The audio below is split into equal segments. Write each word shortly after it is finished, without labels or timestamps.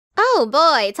Oh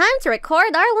boy, time to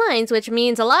record our lines, which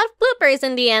means a lot of bloopers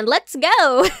in the end. Let's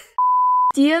go!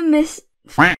 Dear Miss...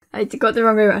 I got the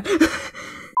wrong way around.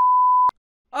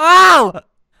 Oh!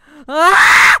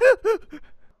 Ah!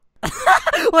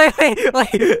 wait.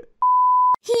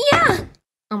 Yeah!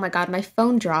 Oh my god, my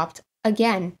phone dropped.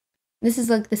 Again. This is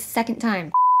like the second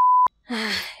time.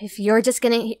 If you're just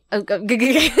gonna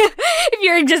if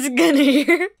you're just gonna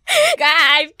hear... God,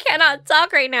 I cannot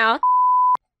talk right now.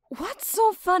 What's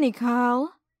so funny,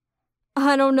 Carl?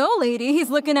 I don't know, lady. He's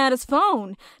looking at his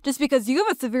phone. Just because you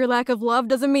have a severe lack of love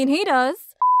doesn't mean he does.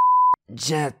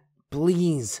 Jet,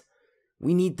 please.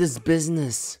 We need this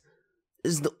business.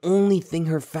 This is the only thing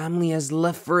her family has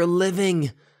left for a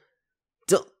living.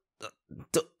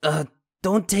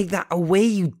 Don't take that away,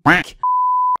 you dick.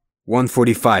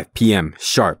 1:45 p.m.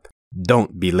 sharp.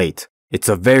 Don't be late. It's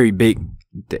a very big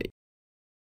day.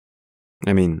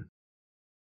 I mean,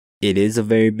 it is a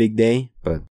very big day,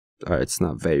 but it's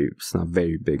not very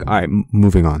big. All right,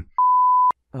 moving on.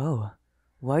 Oh,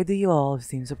 why do you all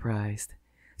seem surprised?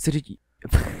 So did you...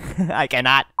 I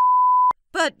cannot.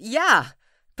 But yeah,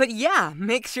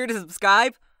 make sure to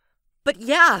subscribe.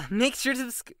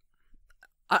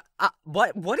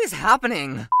 What is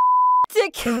happening?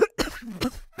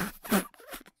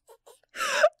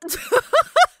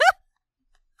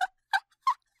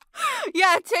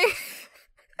 Yeah, take.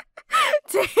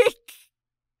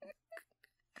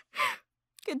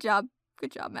 Good job,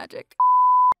 Magic.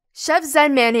 Chef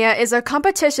Zen Mania is a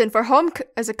competition for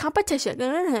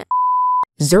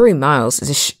Zuri Miles is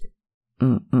a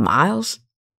Miles?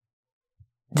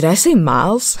 Did I say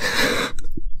Miles?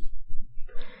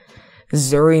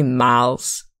 Zuri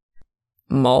Miles.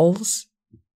 Malls?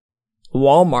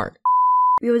 Walmart.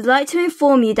 We would like to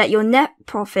inform you that your net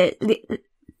profit...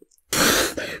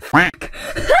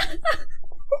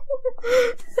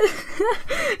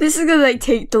 This is gonna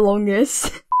take the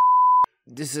longest.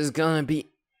 This is gonna be...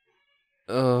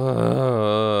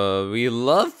 we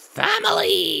love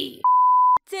family!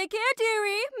 Take care,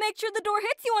 dearie. Make sure the door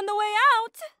hits you on the way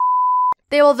out.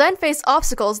 They will then face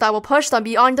obstacles that will push them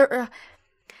beyond their...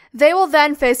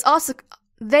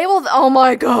 Oh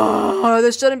my god,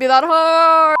 this shouldn't be that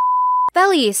hard!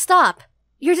 Feli, stop!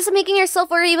 You're just making yourself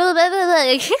worry.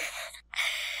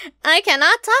 I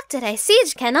cannot talk today.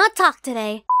 Siege cannot talk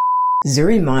today.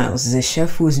 Zuri Miles is a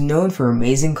chef who is known for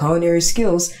amazing culinary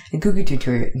skills and cooking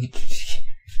tutorials.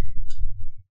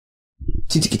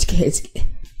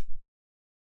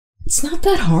 It's not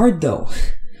that hard, though.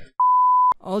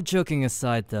 All joking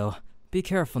aside, though, be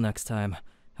careful next time.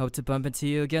 Hope to bump into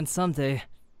you again someday.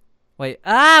 Wait,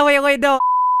 no!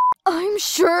 I'm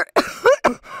sure...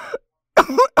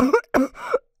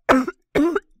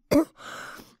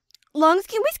 Lungs,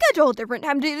 can we schedule a different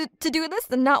time to do this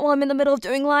and not while I'm in the middle of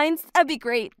doing lines? That'd be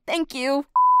great. Thank you.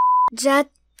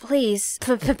 Jet, please.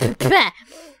 That was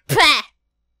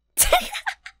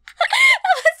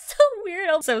so weird.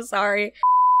 I'm so sorry.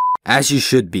 As you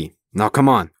should be. Now come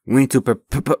on. We need to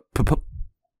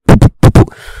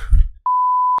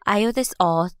I owe this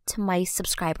all to my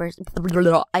subscribers.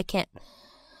 I can't.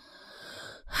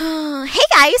 Hey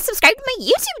guys, subscribe to my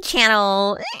YouTube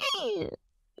channel.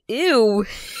 Ew.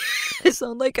 I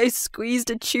sound like I squeezed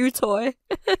a chew toy.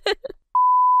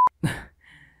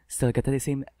 Still got the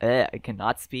same. I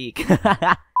cannot speak. Wait!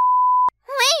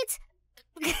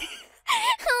 Wait!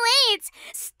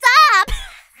 Stop!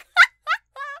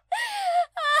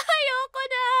 Ayoko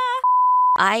na!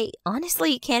 I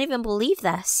honestly can't even believe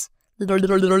this. I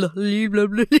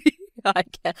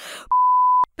can't.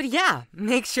 But yeah,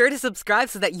 make sure to subscribe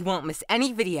so that you won't miss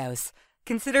any videos.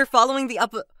 Consider following the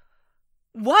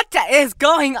What is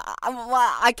going on?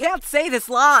 I can't say this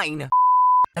line.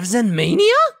 Of Zen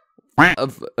Mania?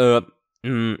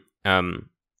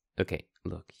 Okay,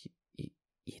 look,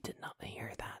 you did not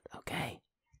hear that, okay?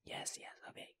 Yes,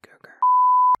 okay, girl.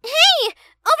 Hey!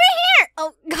 Over here!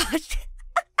 Oh gosh.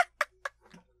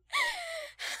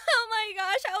 Oh my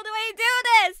gosh, how do I do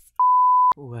this?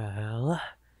 Well,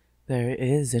 there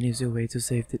is an easy way to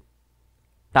save the...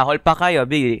 Tahol pa kayo,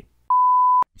 Biggie.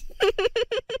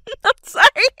 I'm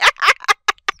sorry.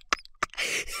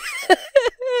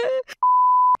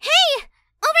 Hey!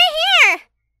 Over here!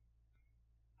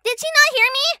 Did she not hear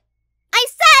me? I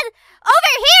said,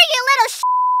 over here, you little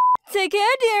Take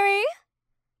care, dearie.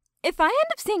 If I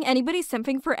end up seeing anybody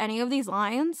simping for any of these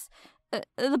lines,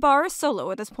 the bar is so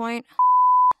low at this point.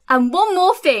 And one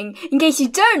more thing, in case you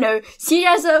don't know, she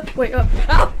has a... Wait, oh!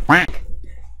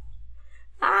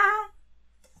 Ah!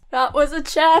 That was a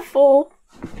chair fall.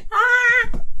 Ah!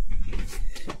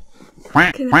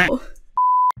 Fucking hell.